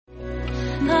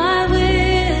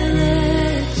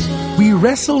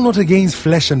wrestle not against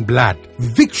flesh and blood.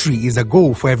 Victory is a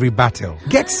goal for every battle.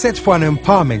 Get set for an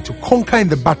empowerment to conquer in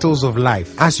the battles of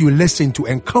life as you listen to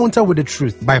Encounter with the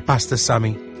Truth by Pastor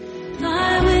Sammy.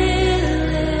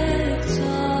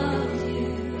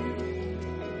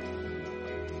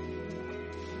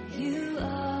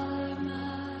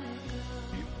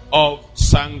 Of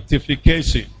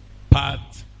sanctification, part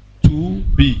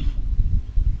 2b.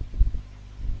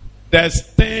 The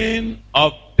sting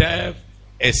of death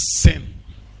is sin.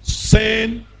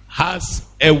 Sin has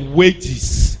a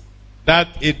wages that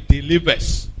it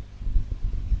delivers,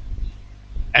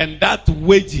 and that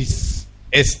wages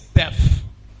is death.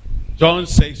 John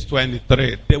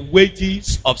 6:23. The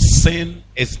wages of sin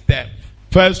is death.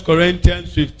 1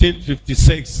 Corinthians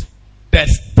 15:56. The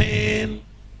sting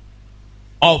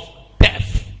of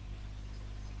death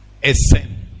is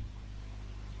sin.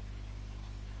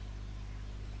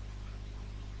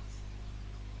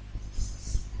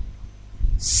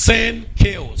 Sin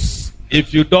kills.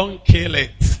 If you don't kill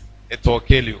it, it will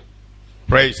kill you.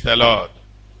 Praise the Lord.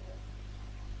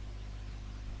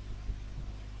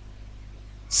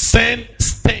 Sin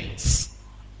stinks.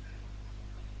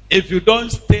 If you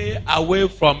don't stay away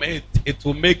from it, it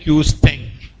will make you stink.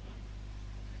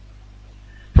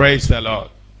 Praise the Lord.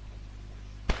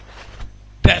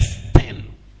 The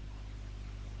sting.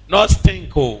 Not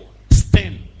stinko.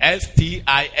 Sting.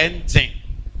 S-T-I-N-G.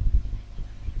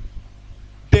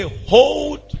 The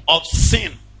hold of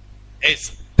sin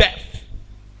is death.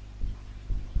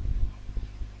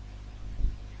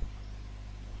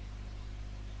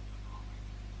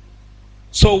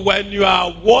 So when you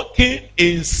are walking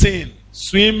in sin,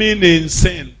 swimming in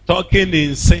sin, talking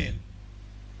in sin,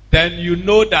 then you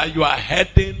know that you are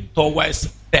heading towards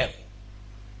death.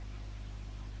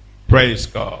 Praise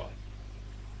God.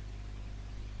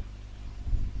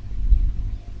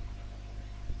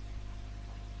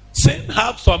 Sin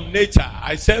have some nature.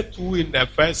 I said 2 in the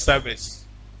first service.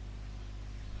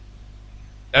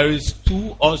 There is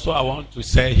 2 also I want to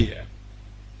say here.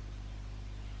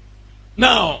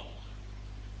 Now,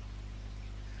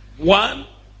 1,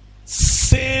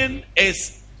 sin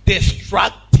is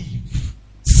destructive.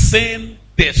 Sin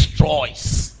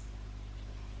destroys.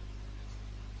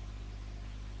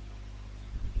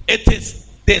 It is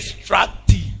destructive.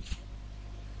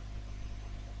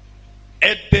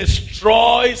 It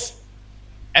destroys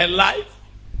a life.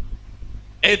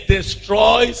 It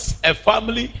destroys a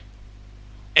family.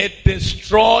 It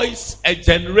destroys a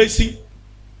generation.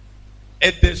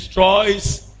 It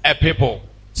destroys a people.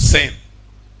 Sin.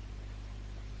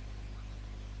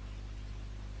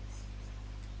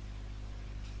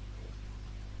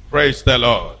 Praise the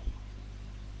Lord.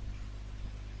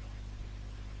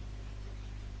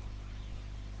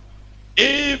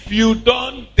 If you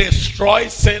don't destroy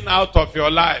sin out of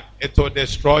your life, it will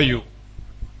destroy you.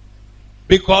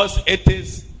 Because it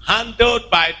is handled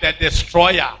by the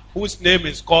destroyer, whose name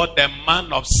is called the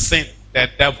man of sin, the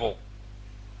devil.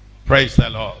 Praise the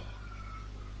Lord.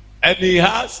 And he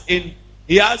has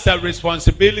a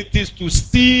responsibilities to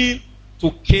steal,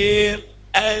 to kill,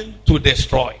 and to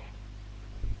destroy.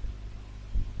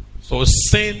 So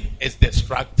sin is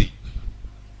destructive.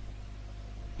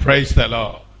 Praise the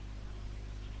Lord.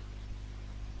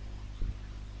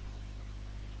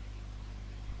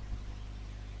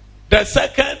 The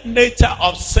second nature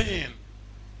of sin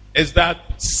is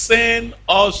that sin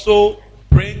also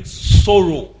brings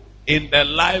sorrow in the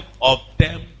life of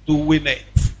them doing it.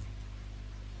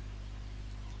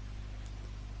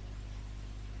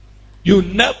 You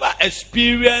never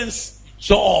experience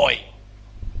joy,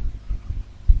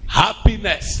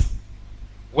 happiness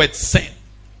with sin.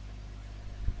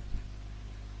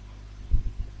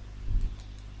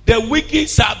 The wicked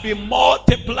shall be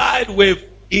multiplied with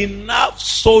enough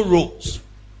sorrows.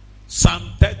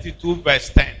 Psalm 32 verse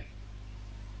 10.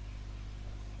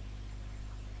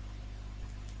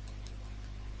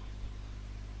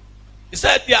 He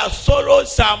said, their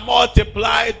sorrows shall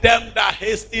multiply, them that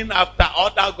hasten after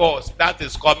other gods. That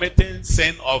is committing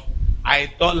sin of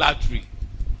idolatry.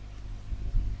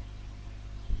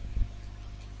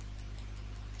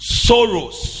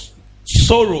 Sorrows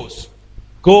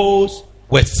goes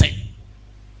with sin.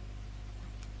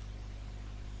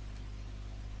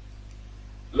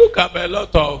 Look at a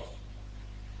lot of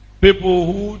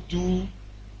people who do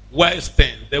worse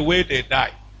things, the way they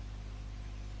die.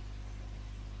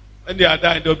 When they are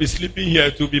dying, they'll be sleeping here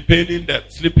to be paining them,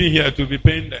 sleeping here to be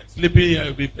paining them, sleeping here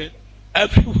to be paining.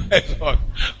 Everywhere is on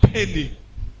paining.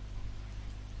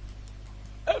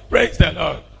 Praise the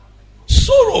Lord.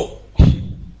 Sorrow.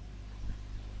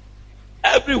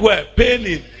 Everywhere,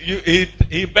 paining.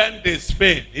 He bent this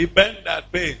pain, he bent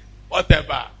that pain,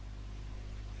 whatever.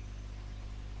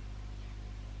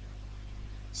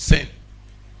 Sin.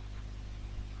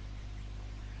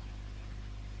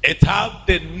 It has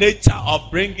the nature of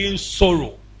bringing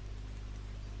sorrow.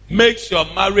 Makes your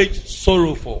marriage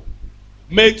sorrowful.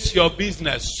 Makes your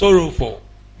business sorrowful.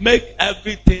 Make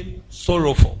everything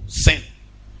sorrowful. Sin.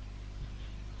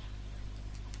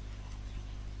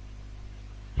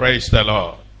 Praise the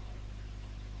Lord.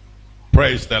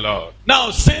 Praise the Lord.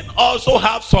 Now, sin also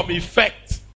has some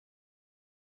effect.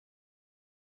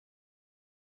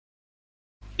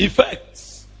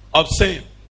 Effects of sin.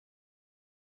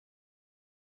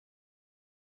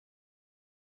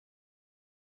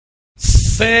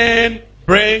 Sin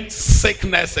brings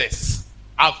sicknesses,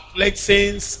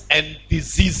 afflictions, and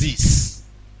diseases.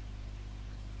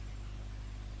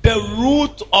 The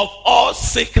root of all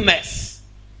sickness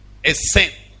is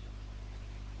sin.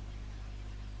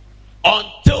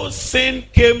 Until sin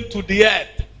came to the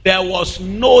earth, there was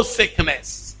no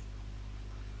sickness.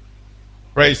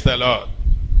 Praise the Lord.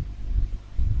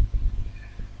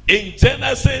 In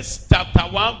Genesis chapter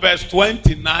 1 verse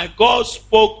 29, God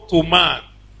spoke to man.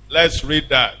 Let's read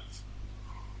that.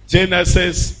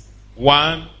 Genesis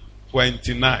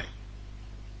 1:29.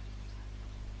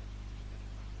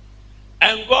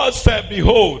 And God said,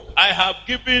 behold, I have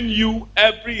given you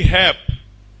every herb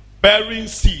bearing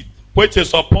seed, which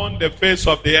is upon the face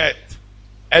of the earth,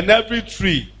 and every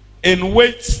tree in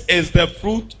which is the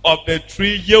fruit of the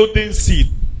tree yielding seed.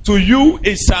 To you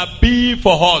it shall be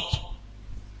for hot.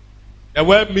 The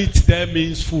word meat there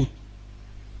means food.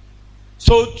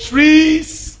 So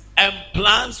trees and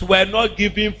plants were not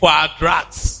given for our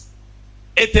drugs.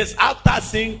 It is after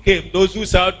sin came, those who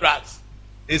sell drugs,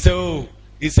 they say, oh,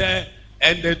 he said,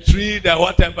 and the tree, the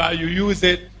whatever, you use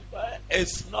it.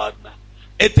 It's not.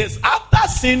 It is after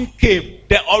sin came,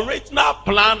 the original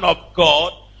plan of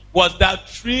God was that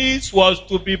trees was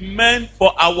to be meant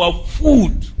for our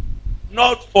food,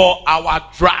 not for our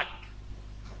drug.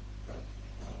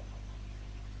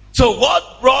 So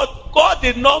God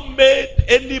did not make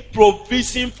any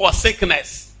provision for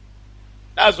sickness.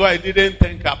 That's why he didn't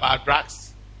think about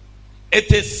drugs.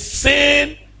 It is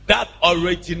sin that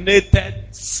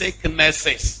originated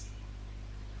sicknesses.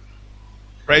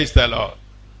 Praise the Lord.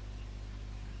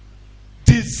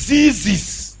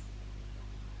 Diseases.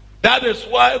 That is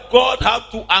why God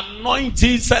had to anoint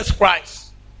Jesus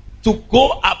Christ to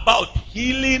go about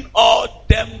healing all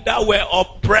them that were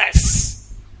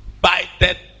oppressed by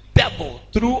the devil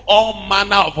through all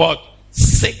manner of what?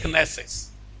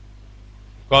 Sicknesses.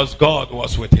 Because God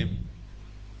was with him.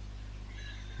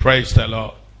 Praise the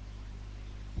Lord.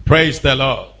 Praise the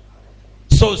Lord.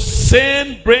 So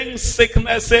sin brings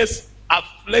sicknesses,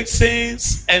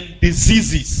 afflictions, and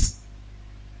diseases.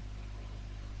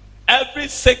 Every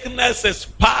sickness is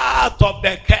part of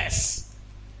the curse.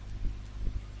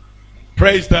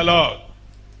 Praise the Lord.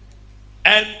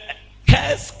 And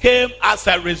curse came as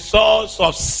a result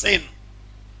of sin.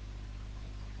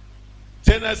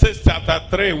 Genesis chapter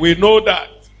 3, we know that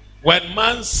when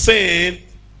man sinned,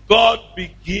 God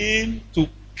began to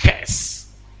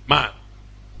curse man.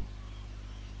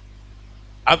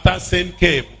 After sin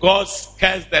came, God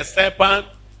cursed the serpent,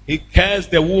 he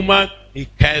cursed the woman, he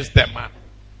cursed the man.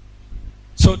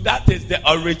 So that is the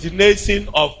origination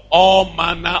of all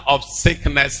manner of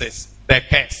sicknesses, the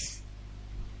curse.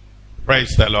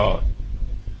 Praise the Lord.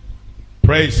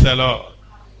 Praise the Lord.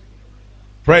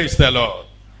 Praise the Lord.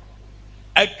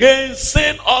 Again,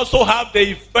 sin also have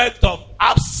the effect of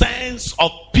absence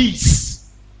of peace.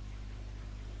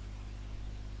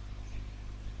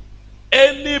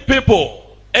 Any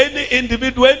people, any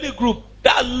individual, any group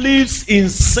that lives in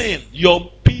sin,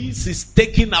 your peace is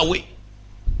taken away.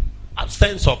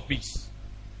 Absence of peace.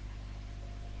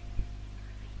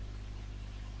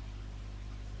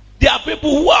 There are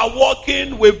people who are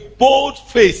walking with bold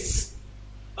face,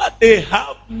 but they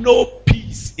have no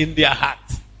peace in their heart.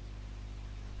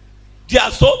 They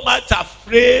are so much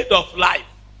afraid of life.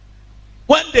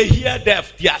 When they hear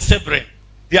death, they are shivering.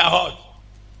 They are hot.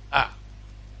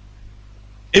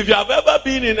 If you have ever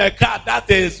been in a car that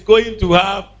is going to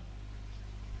have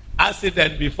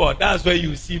accident before, that's where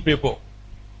you see people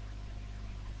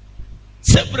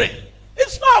shivering.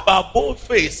 It's not about bold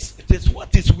face. It is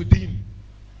what is within.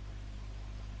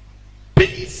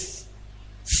 Peace.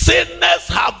 Sinners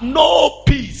have no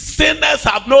peace. Sinners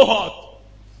have no heart.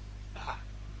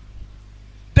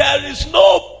 There is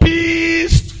no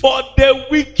peace for the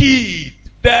wicked.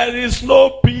 There is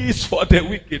no peace for the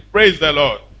wicked. Praise the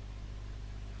Lord.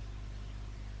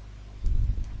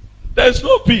 There is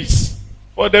no peace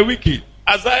for the wicked.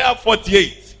 Isaiah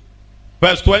 48,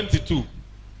 verse 22.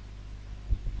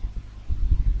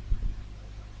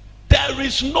 There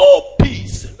is no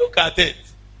peace. Look at it.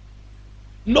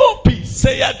 no peace,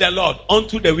 saith the Lord,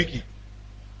 unto the wicked.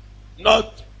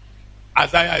 Not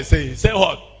Isaiah is saying. Say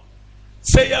what?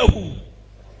 Saith who?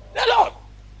 The Lord.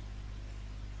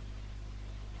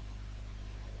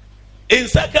 In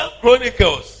 2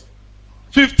 Chronicles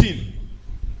 15,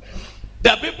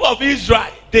 the people of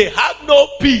Israel, they had no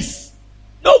peace.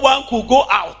 No one could go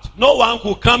out. No one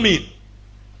could come in.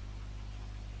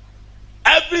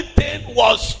 Everything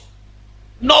was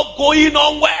not going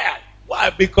on well. Why?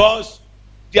 Because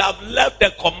they have left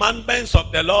the commandments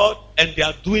of the Lord and they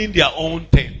are doing their own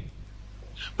thing.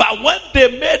 But when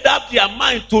they made up their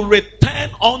mind to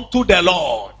return unto the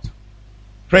Lord,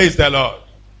 praise the Lord.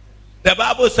 The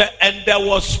Bible said, and there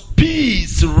was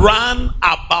peace round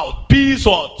about. Peace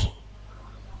what?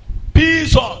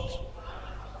 Peace what?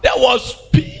 There was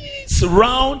peace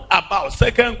round about.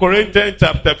 2 Corinthians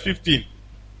chapter 15.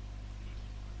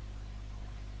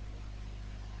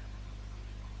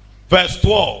 Verse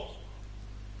 12.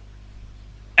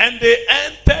 And they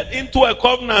entered into a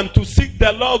covenant to seek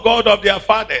the Lord God of their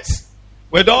fathers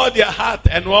with all their heart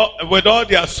and with all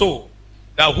their soul,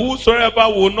 that whosoever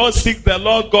will not seek the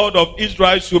Lord God of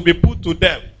Israel should be put to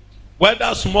death,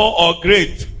 whether small or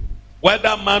great,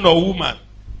 whether man or woman.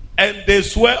 And they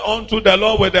swear unto the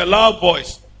Lord with a loud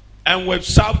voice, and with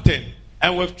shouting,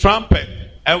 and with trumpet,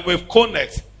 and with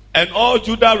cornets. And all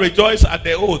Judah rejoiced at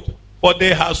the oath, for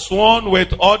they had sworn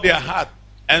with all their heart,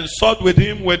 and sought with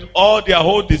him with all their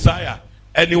whole desire.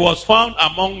 And he was found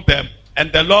among them,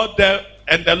 and the Lord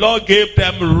gave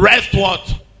them rest.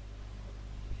 What?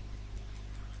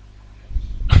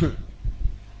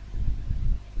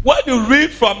 When you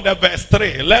read from the verse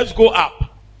 3, let's go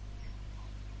up.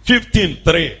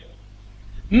 15:3.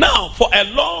 Now, for a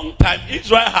long time,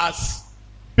 Israel has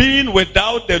been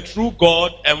without the true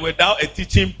God, and without a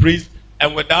teaching priest,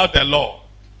 and without the law.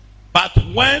 But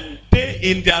when they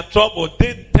in their trouble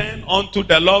did turn unto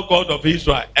the Lord God of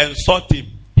Israel and sought him,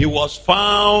 he was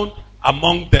found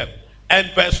among them.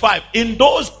 And verse 5, in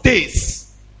those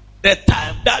days, the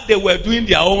time that they were doing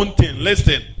their own thing,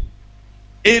 listen,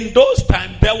 in those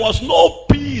times there was no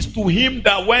peace to him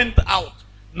that went out,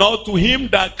 nor to him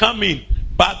that came in,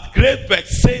 but great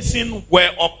vexation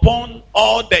were upon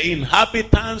all the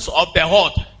inhabitants of the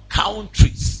hot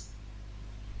countries.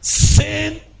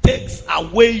 Sin takes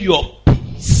away your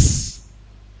peace.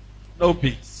 No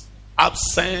peace.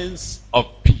 Absence of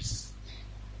peace.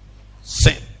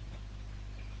 Sin.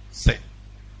 Sin.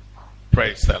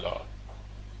 Praise the Lord.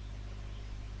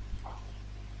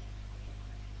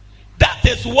 That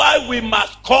is why we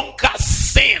must conquer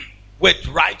sin with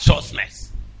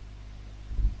righteousness.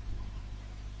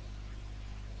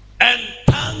 And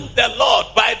thank the Lord,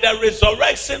 by the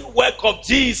resurrection work of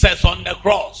Jesus on the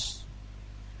cross,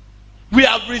 we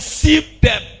have received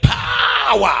the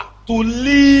power to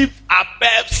live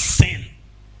above sin.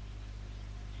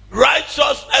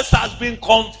 Righteousness has been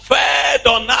conferred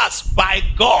on us by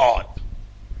God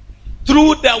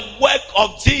through the work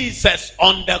of Jesus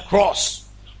on the cross,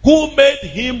 who made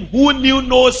him who knew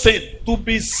no sin to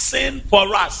be sin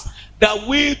for us, that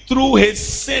we through his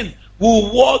sin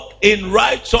will walk in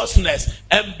righteousness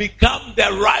and become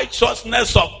the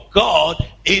righteousness of God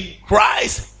in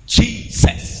Christ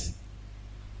Jesus.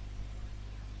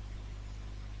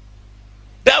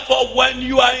 Therefore, when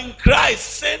you are in Christ,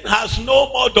 sin has no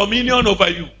more dominion over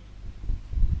you.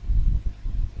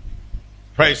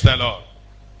 Praise the Lord.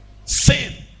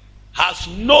 Sin has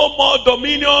no more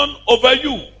dominion over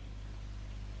you,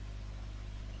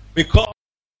 because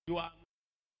you are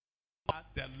not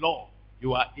the law,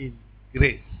 you are in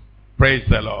grace. Praise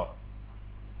the Lord.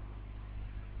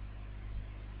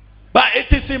 But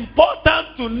it is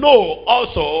important to know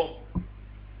also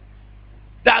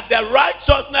that the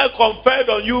righteousness conferred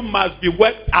on you must be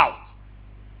worked out.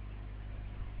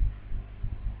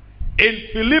 In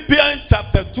Philippians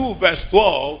chapter 2 verse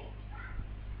 12,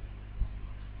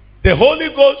 the Holy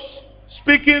Ghost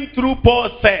speaking through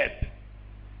Paul said,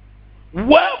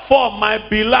 wherefore, my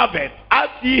beloved, as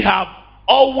ye have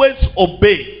always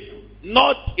obeyed,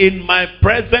 not in my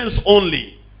presence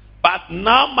only, but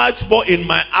now much more in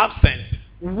my absence,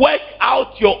 work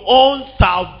out your own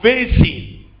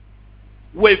salvation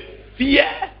with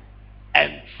fear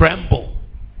and tremble.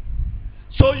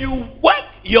 So you work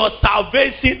your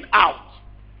salvation out.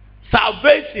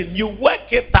 Salvation, you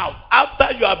work it out.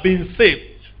 After you have been saved,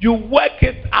 you work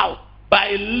it out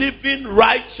by living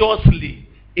righteously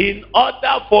in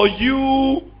order for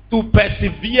you to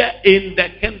persevere in the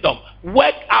kingdom.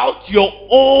 Work out your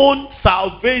own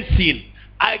salvation.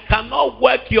 I cannot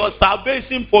work your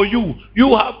salvation for you.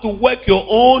 You have to work your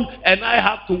own, and I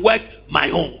have to work my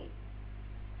own.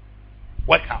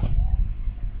 Work out.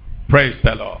 Praise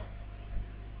the Lord.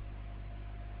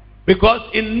 Because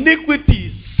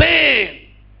iniquity, sin,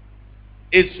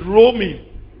 is roaming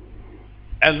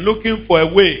and looking for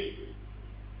a way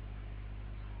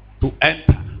to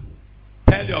enter.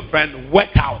 Tell your friend,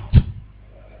 work out.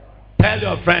 Tell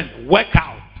your friend, work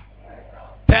out.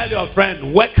 Tell your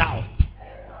friend, work out.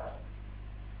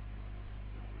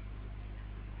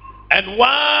 And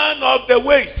one of the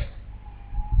ways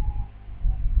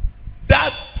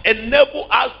that enable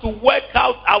us to work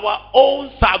out our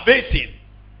own salvation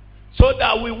so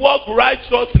that we walk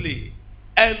righteously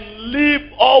and live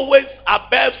always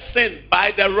above sin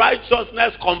by the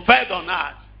righteousness conferred on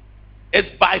us is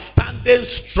by standing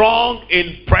strong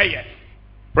in prayer.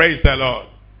 Praise the Lord.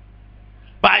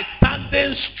 By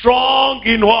standing strong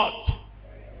in what?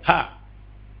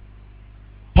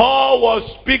 Paul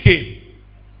was speaking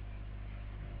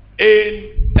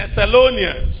in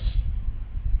Thessalonians.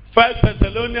 1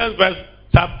 Thessalonians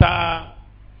chapter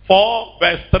 4,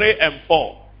 verse 3 and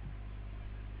 4.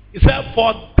 He said,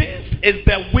 for this is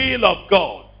the will of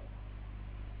God,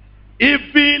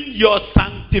 even your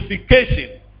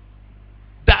sanctification,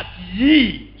 that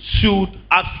ye should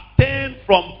abstain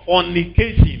from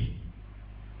fornication,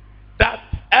 that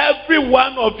every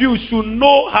one of you should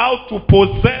know how to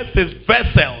possess his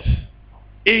vessels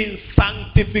in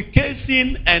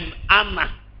sanctification and honor.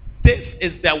 This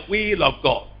is the will of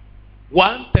God.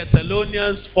 1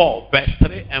 Thessalonians 4, verse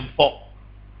 3 and 4.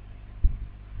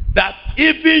 That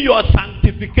even your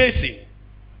sanctification,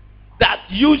 that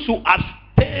you should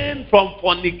abstain from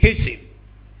fornication,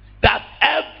 that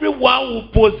everyone will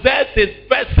possess his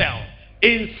vessel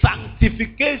in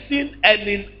sanctification and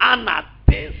in honor.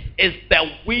 This is the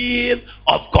will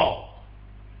of God.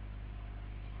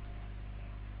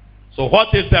 So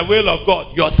what is the will of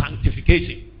God? Your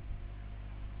sanctification.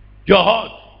 Your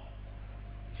heart.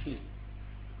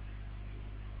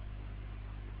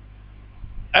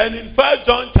 And in 1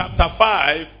 John chapter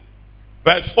 5,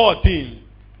 verse 14,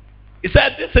 he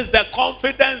said, this is the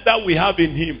confidence that we have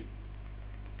in him.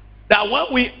 That when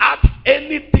we ask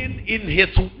anything in his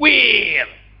will,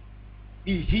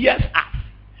 he hears us.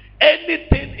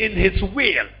 Anything in his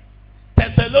will.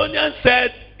 Thessalonians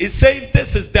said, he's saying this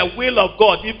is the will of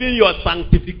God, even your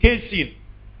sanctification.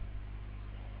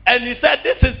 And he said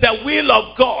this is the will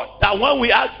of God, that when we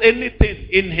ask anything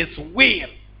in his will.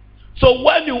 So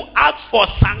when you ask for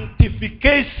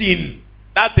sanctification,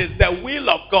 that is the will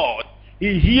of God,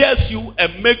 he hears you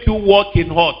and make you walk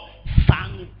in what?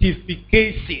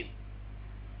 Sanctification.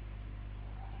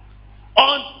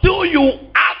 Until you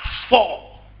ask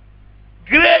for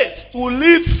grace to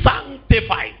live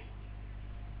sanctified,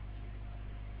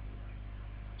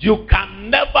 you can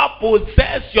never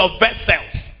possess your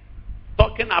vessels.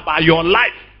 Talking about your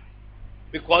life.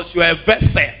 Because you are a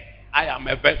vessel. I am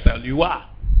a vessel. You are.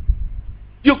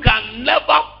 You can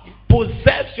never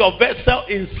possess your vessel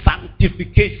in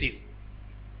sanctification.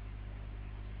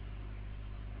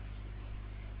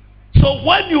 So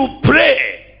when you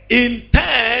pray in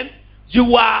turn,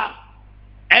 you are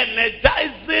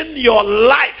energizing your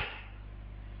life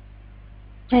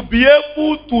to be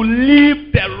able to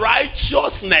live the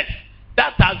righteousness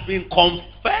that has been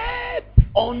conferred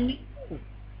on you.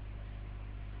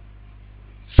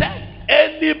 Said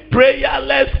any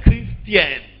prayerless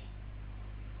Christian,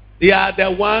 they are the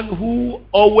one who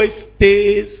always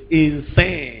stays in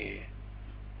sin.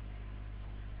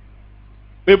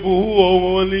 People who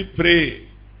only pray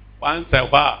once a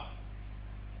while.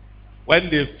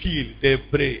 When they feel, they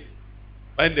pray.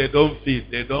 When they don't feel,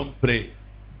 they don't pray.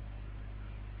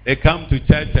 They come to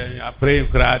church and are praying,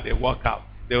 cry, they walk out.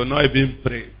 They will not even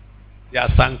pray. They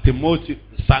are sanctimonious.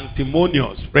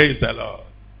 Praise the Lord.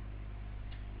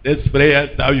 This prayer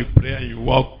is how you pray and you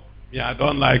walk. Yeah, I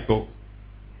don't like it.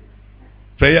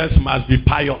 Prayers must be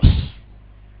pious.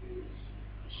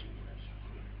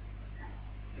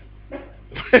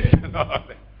 Praise the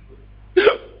Lord.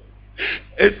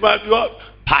 It must be what?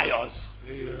 Pious.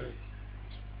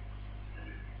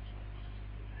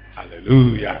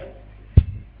 Hallelujah.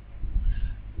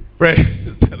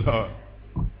 Praise the Lord.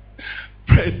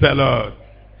 Praise the Lord.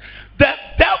 The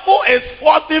devil is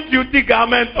forcing beauty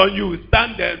garment on you.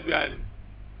 Stand there.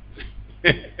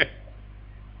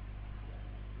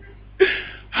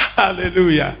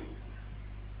 Hallelujah.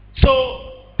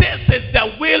 So this is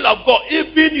the will of God,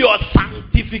 even your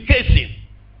sanctification.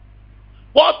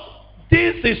 What?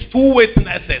 This is two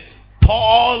witnesses,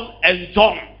 Paul and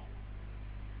John.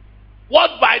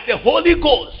 What by the Holy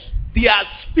Ghost they are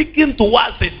speaking to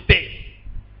us is this.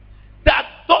 That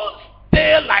don't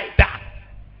stay like that.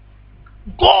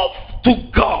 Go to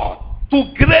God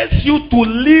to grace you to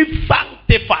live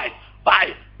sanctified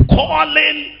by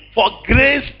calling for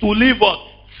grace to live on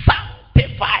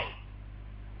sanctified.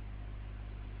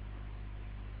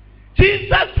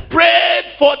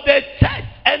 for the church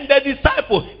and the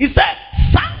disciples. He said,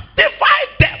 sanctify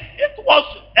them. It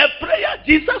was a prayer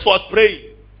Jesus was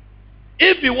praying.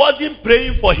 If he wasn't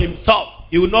praying for himself,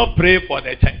 he would not pray for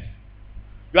the church.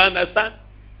 You understand?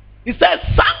 He said,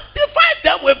 sanctify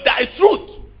them with thy truth.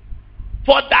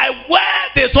 For thy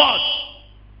word is what?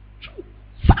 Truth.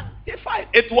 Sanctify.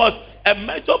 It was a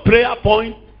major prayer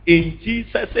point in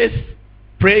Jesus'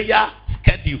 prayer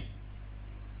schedule.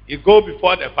 You go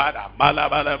before the Father.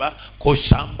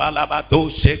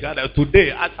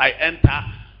 Today, as I enter,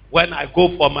 when I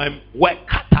go for my work,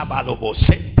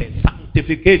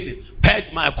 sanctification, purge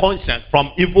my conscience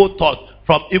from evil thoughts,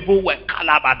 from evil work.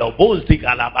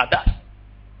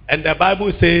 And the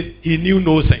Bible says he knew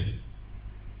no sin.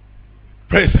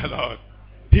 Praise the Lord.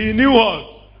 He knew what?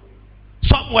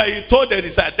 Somewhere he told the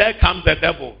disciples, there comes the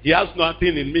devil. He has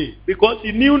nothing in me. Because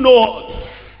he knew no what.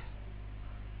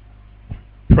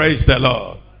 Praise the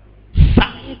Lord.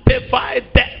 Sanctify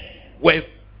them with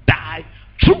thy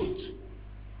truth.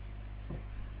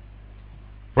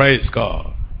 Praise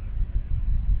God.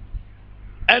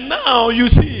 And now you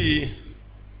see,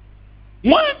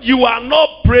 when you are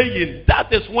not praying,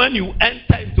 that is when you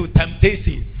enter into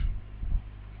temptations.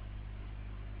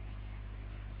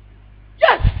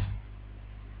 Yes.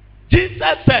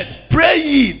 Jesus said, pray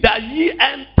ye that ye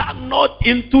enter not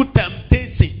into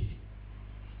temptation.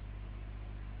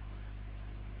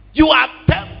 You are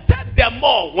tempted the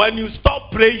more when you stop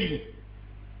praying.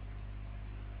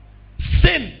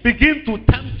 Sin begins to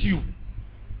tempt you.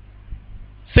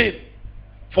 Sin,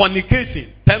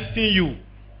 fornication, tempting you.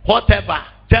 Whatever,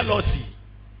 jealousy,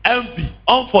 envy,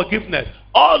 unforgiveness,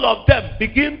 all of them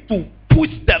begin to push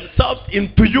themselves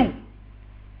into you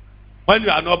when you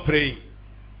are not praying.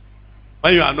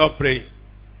 When you are not praying.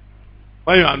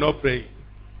 When you are not praying.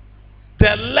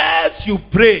 The less you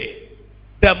pray,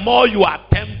 the more you are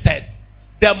tempted.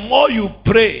 The more you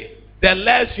pray, the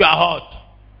less you are hurt.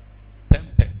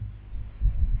 Tempted.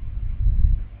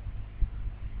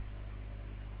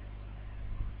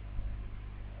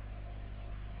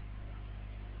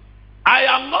 I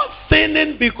am not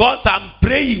sinning because I'm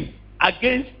praying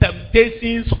against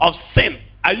temptations of sin.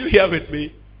 Are you here with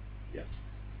me? Yes.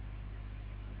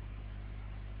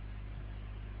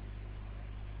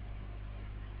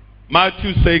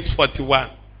 Matthew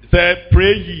 6:41. It said,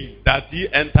 pray ye that ye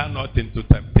enter not into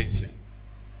temptation.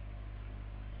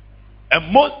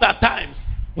 And most of the times,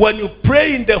 when you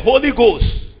pray in the Holy Ghost,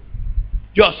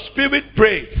 your spirit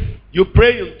prays. You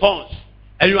pray in tongues.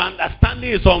 And your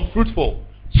understanding is unfruitful.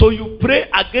 So you pray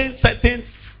against certain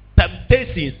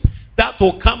temptations that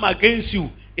will come against you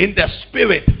in the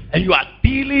spirit, and you are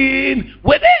dealing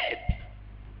with it.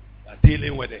 You are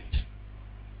dealing with it.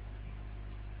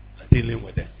 You are dealing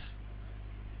with it.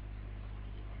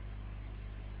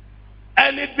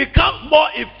 And it becomes more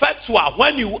effectual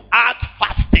when you add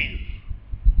fasting.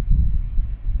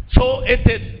 So it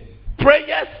is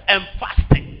prayers and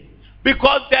fasting.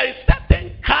 Because there is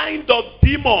certain kind of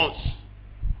demons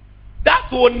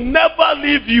that will never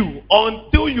leave you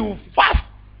until you fast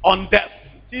on them.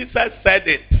 Jesus said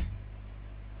it.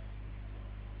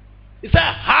 He said,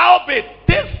 howbeit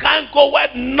this kind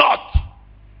goeth not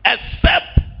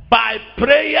except by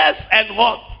prayers and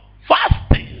what?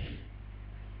 Fasting.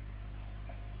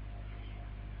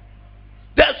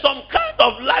 There's some kind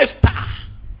of lifestyle.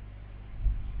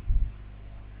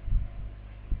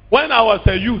 When I was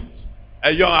a youth,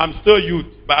 I'm still youth,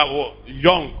 but I was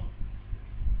young.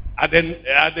 At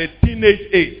the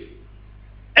teenage age,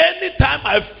 anytime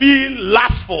I feel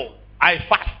lustful, I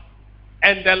fast,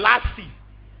 and the last cease.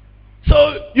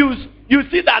 So you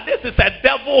see that this is a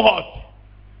devil hurt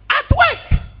at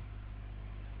work.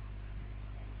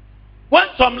 When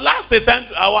some last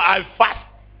attempt, I fast,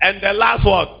 and the last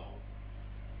word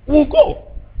will go.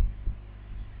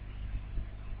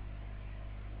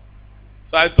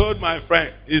 So I told my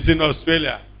friend, he's in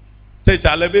Australia, say,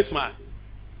 Chalebis man.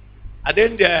 And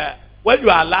then when you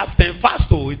are lasting fast,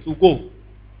 it will go.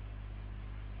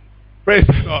 Praise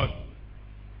the Lord.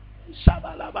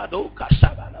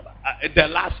 The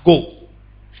last go.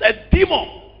 It's a demon.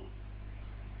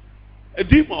 A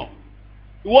demon.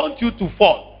 He wants you to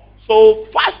fall. So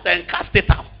fast and cast it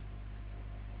out.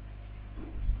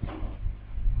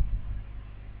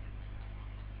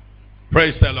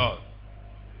 Praise the Lord.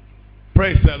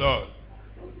 Praise the Lord.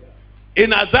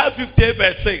 In Isaiah 58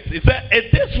 verse 6, it said,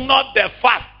 it is not the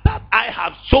fast that I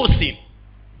have chosen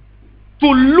to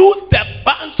loose the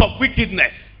bands of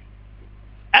wickedness.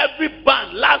 Every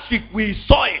band, last week we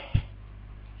saw it,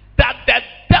 that the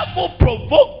devil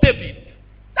provoked David.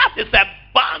 That is a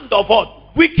band of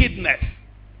what? Wickedness.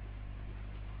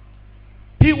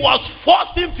 He was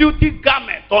forcing filthy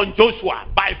garments on Joshua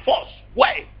by force.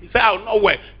 Where? He said, I will not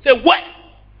wear. Say, where?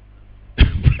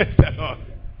 Praise the Lord.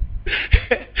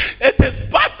 It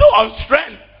is battle of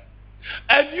strength.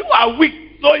 And you are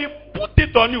weak. So he put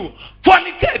it on you.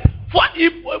 Fornicate.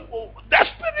 The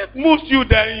spirit moves you,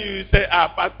 then you say,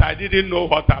 Pastor, I didn't know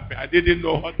what happened. I didn't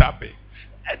know what happened.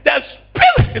 And the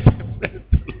spirit,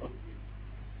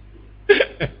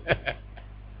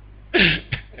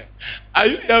 are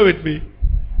you here with me?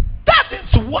 That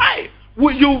is why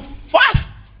when you fast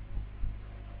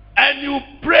and you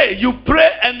pray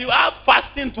and you have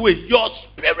fasting to it, your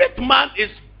spirit man is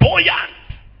buoyant,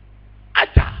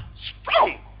 agile,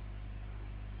 strong.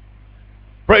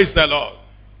 Praise the Lord.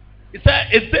 He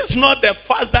said, is this not the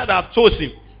fast that I've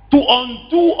chosen to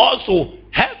undo also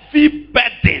heavy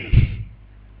burdens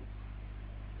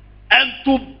and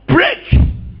to break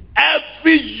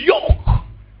every yoke?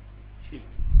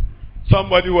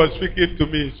 Somebody was speaking to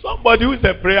me. Somebody who is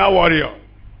a prayer warrior.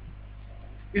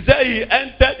 He said he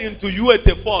entered into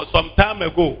U84 some time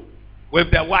ago with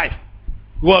their wife.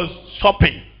 He was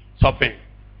shopping.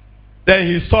 Then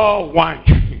he saw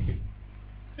wine.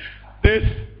 This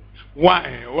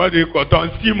wine, what do you call it? Don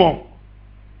Simon.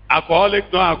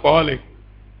 Alcoholic, non alcoholic.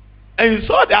 And he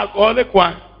saw the alcoholic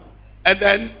wine. And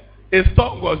then his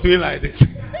tongue was doing like this.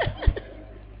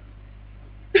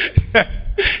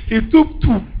 He took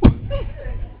two.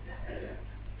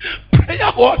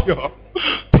 Prayer warrior.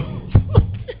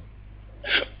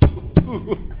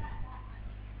 Two.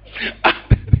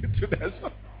 Added into the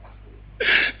song.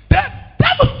 That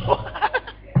was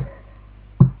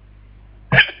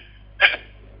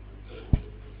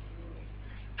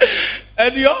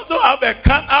and you also have a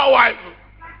carnal wife.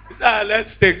 Let's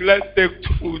take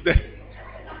two then.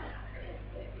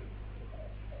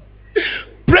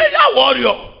 Prayer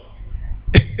warrior.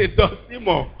 It does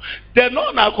more. The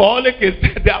non-alcoholic is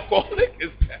there. The alcoholic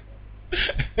is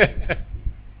there.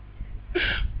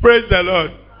 Praise the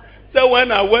Lord. So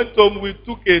when I went home, we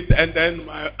took it, and then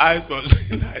my eyes was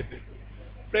like this.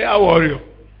 Prayer warrior.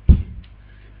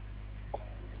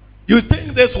 You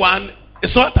think this one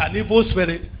is not an evil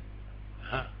spirit?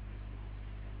 Huh?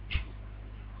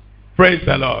 Praise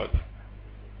the Lord.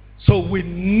 So we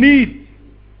need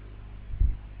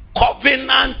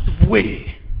covenant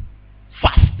way,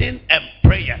 fasting and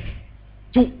prayer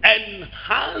to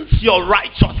enhance your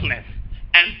righteousness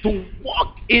and to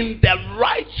walk in the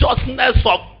righteousness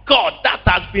of God that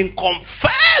has been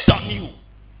conferred on you,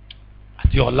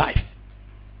 as your life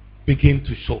begin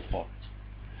to show forth.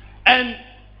 And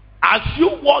as you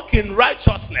walk in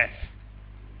righteousness,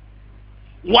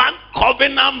 one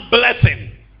covenant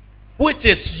blessing which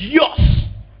is yours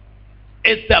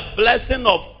is the blessing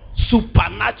of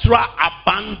supernatural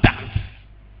abundance.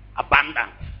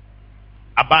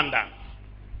 Abundance.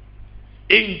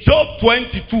 In Job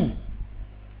 22,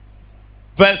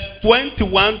 verse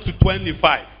 21 to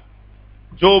 25.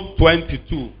 Job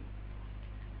 22.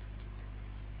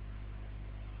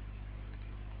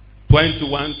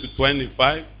 21 to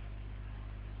 25.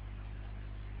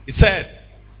 He said,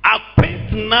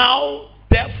 acquaint now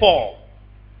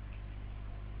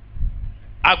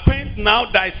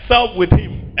thyself with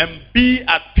him, and be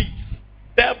at peace.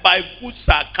 Thereby good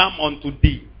shall come unto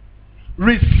thee.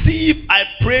 Receive, I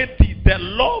pray thee, the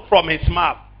law from his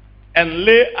mouth, and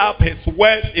lay up his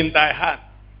words in thy heart.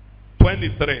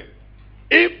 23.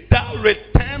 If thou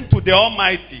return to the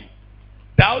Almighty,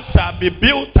 thou shalt be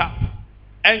built up,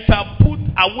 and shalt put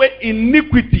away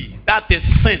iniquity, that is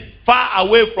sin, far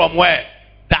away from where?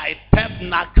 Thy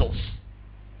tabernacles.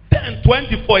 Then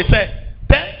 24, he said,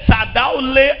 then shalt thou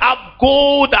lay up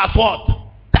gold as what?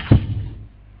 Dust.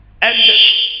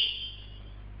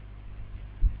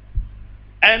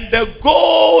 And the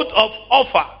gold of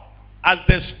Ophir as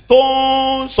the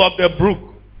stones of the brook.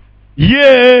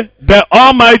 Yea, the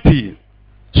Almighty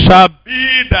shall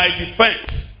be thy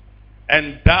defense,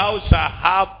 and thou shalt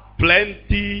have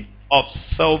plenty of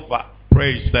silver.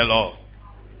 Praise the Lord.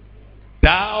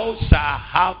 Thou shalt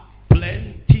have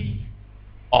plenty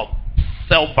of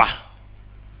silver.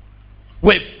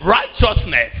 With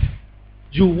righteousness,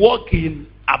 you walk in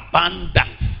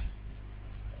abundance.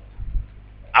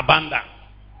 Abundance.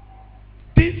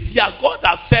 This year, God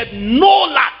has said no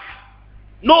lack,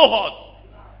 no hurt,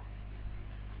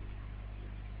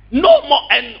 no more.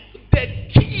 And the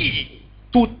key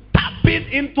to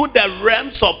tapping into the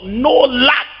realms of no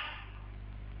lack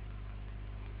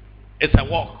is a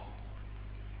walk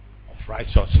of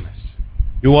righteousness.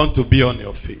 You want to be on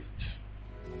your feet.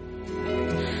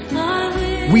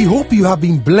 We hope you have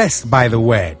been blessed by the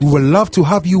word. We would love to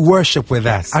have you worship with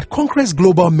us at Conquest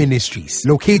Global Ministries,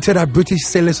 located at British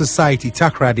Sailor Society,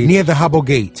 Takrady, near the Harbour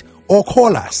Gate. Or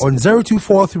call us on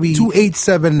 0243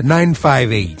 287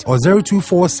 958 or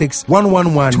 0246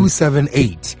 111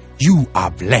 278. You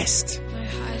are blessed.